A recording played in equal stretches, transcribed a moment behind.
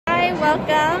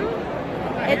welcome.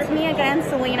 It's me again,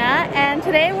 Selena, and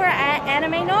today we're at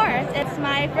Anime North. It's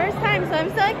my first time, so I'm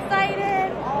so excited.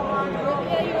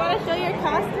 Olivia, you want to show your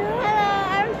costume? Hello,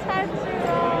 I'm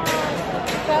Tatsuro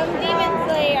from Demon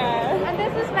Slayer. And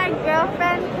this is my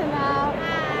girlfriend, Kanal.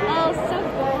 Oh, so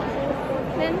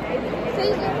good. So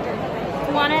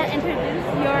you want to introduce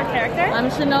your character?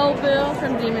 I'm Shinobu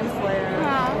from Demon Slayer.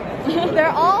 They're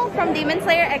all from Demon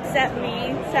Slayer except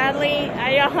me. Sadly,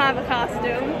 I don't have a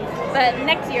costume, but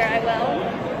next year I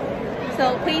will.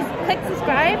 So please click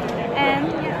subscribe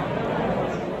and yeah.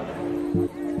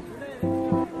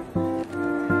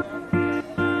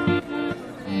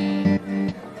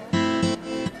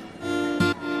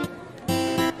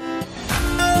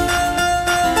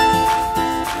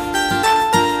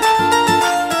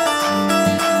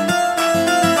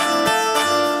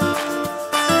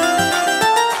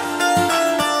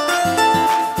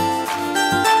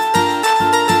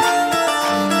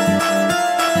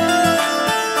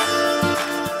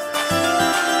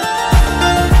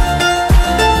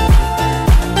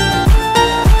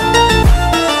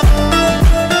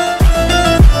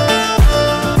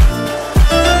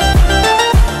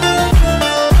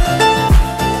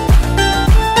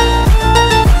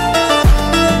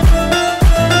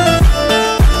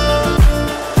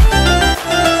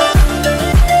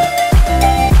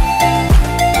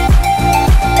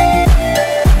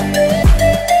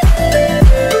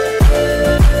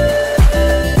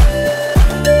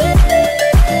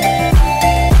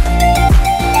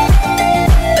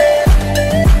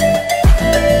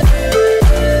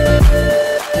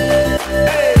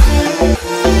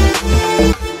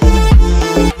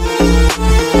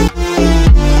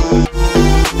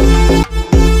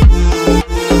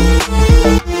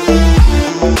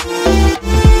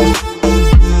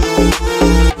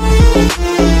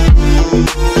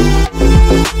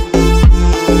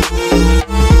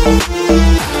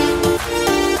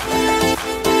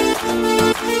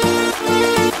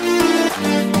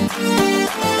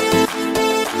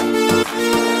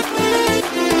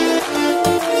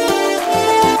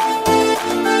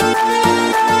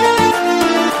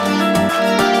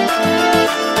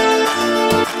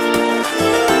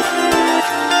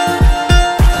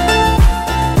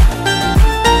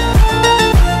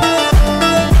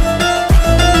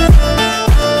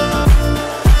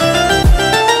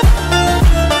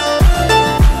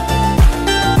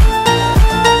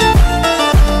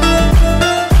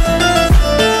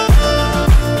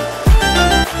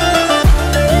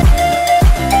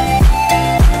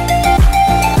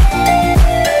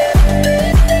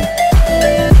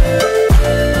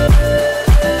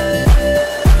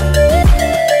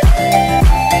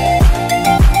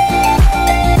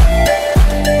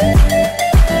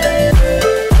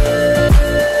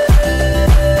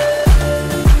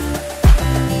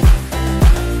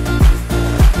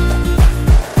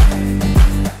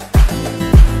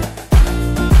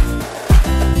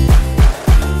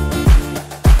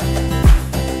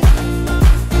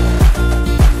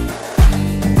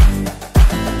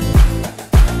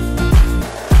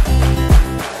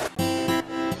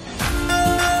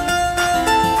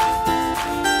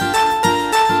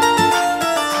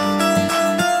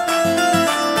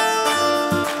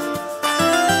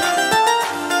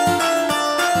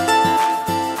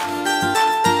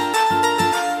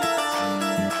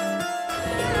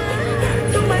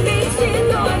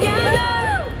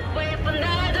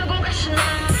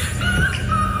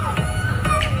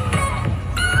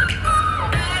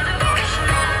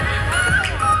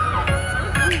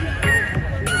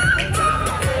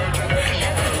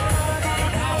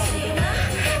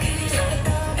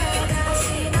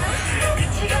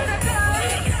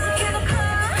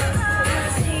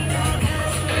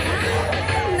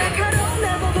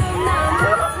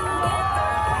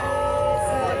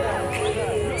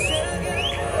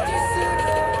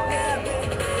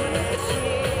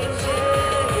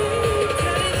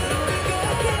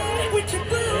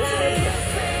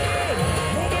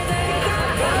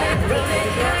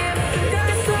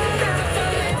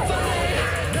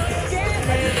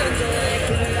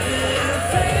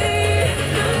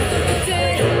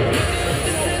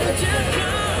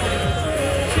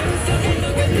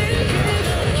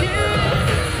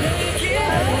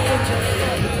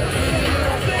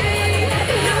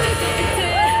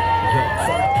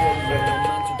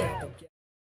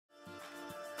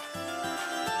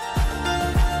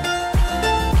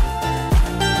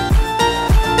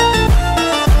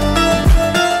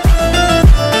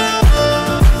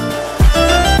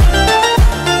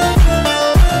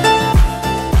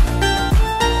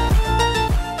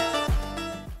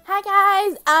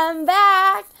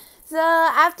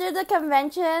 after the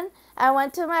convention, I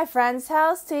went to my friend's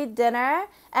house to eat dinner,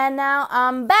 and now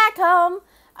I'm back home.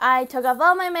 I took off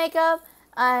all my makeup,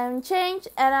 I'm changed,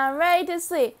 and I'm ready to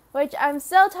sleep, which I'm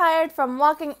so tired from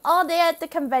walking all day at the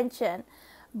convention.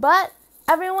 But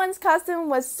everyone's costume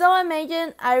was so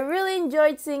amazing. I really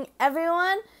enjoyed seeing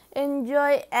everyone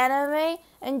enjoy anime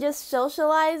and just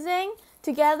socializing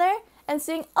together and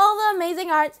seeing all the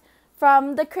amazing arts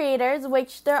from the creators,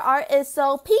 which their art is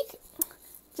so peak,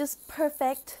 just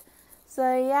perfect.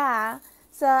 So yeah,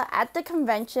 so at the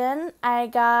convention, I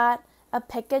got a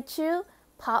Pikachu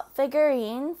pop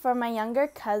figurine for my younger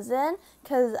cousin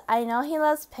because I know he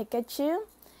loves Pikachu.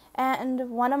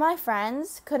 And one of my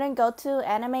friends couldn't go to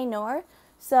Anime North,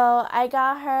 so I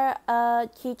got her a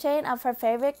keychain of her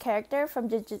favorite character from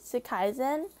Jujutsu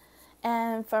Kaisen.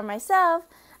 And for myself,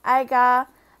 I got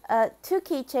 2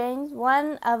 keychains,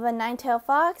 one of a nine-tailed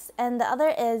fox, and the other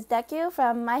is Deku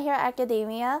from My Hero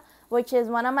Academia, which is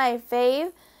one of my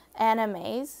fave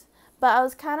animes. But I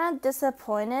was kind of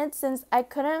disappointed since I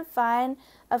couldn't find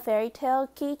a fairy tale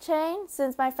keychain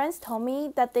since my friends told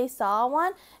me that they saw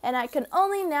one, and I can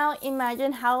only now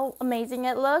imagine how amazing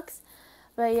it looks.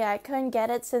 But yeah, I couldn't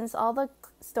get it since all the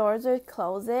stores are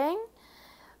closing.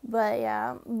 But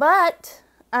yeah, but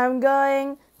I'm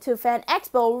going to Fan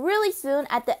Expo really soon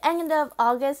at the end of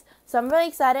August, so I'm really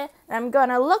excited, and I'm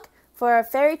gonna look for a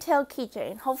fairy tale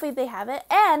keychain. Hopefully they have it,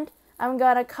 and I'm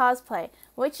gonna cosplay,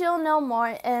 which you'll know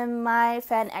more in my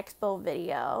Fan Expo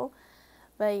video.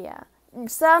 But yeah,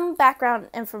 some background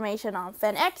information on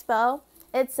Fan Expo.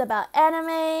 It's about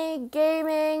anime,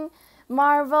 gaming,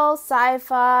 Marvel,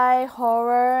 sci-fi,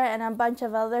 horror, and a bunch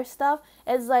of other stuff.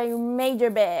 It's like major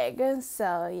big,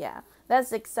 so yeah,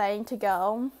 that's exciting to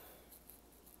go.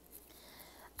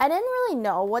 I didn't really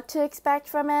know what to expect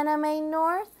from Anime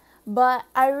North, but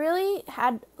I really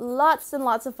had lots and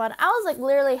lots of fun. I was like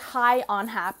literally high on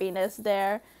happiness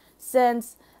there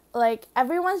since like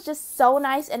everyone's just so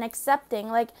nice and accepting.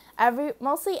 Like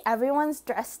mostly everyone's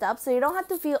dressed up, so you don't have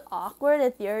to feel awkward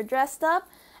if you're dressed up,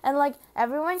 and like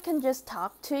everyone can just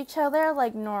talk to each other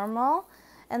like normal,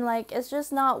 and like it's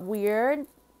just not weird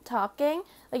talking.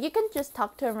 Like you can just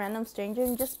talk to a random stranger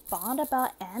and just bond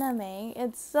about anime.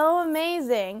 It's so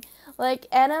amazing. Like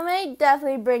anime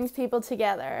definitely brings people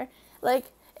together. Like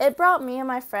it brought me and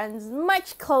my friends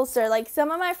much closer. Like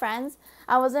some of my friends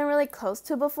I wasn't really close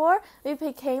to before, we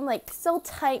became like so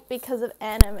tight because of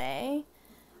anime.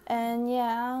 And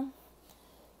yeah,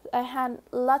 I had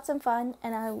lots of fun,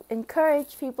 and I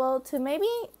encourage people to maybe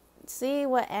see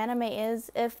what anime is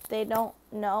if they don't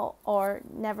know or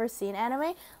never seen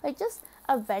anime. Like just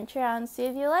venture out and see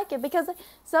if you like it, because like,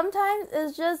 sometimes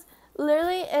it's just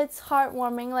literally it's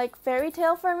heartwarming. Like fairy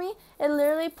tale for me, it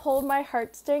literally pulled my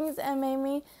heartstrings and made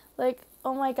me like,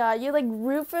 oh my god, you like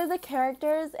root for the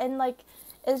characters, and like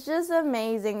it's just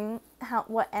amazing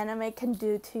what anime can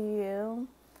do to you.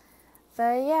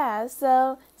 But yeah,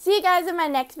 so see you guys in my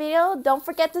next video. Don't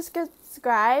forget to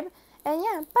subscribe, and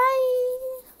yeah, bye.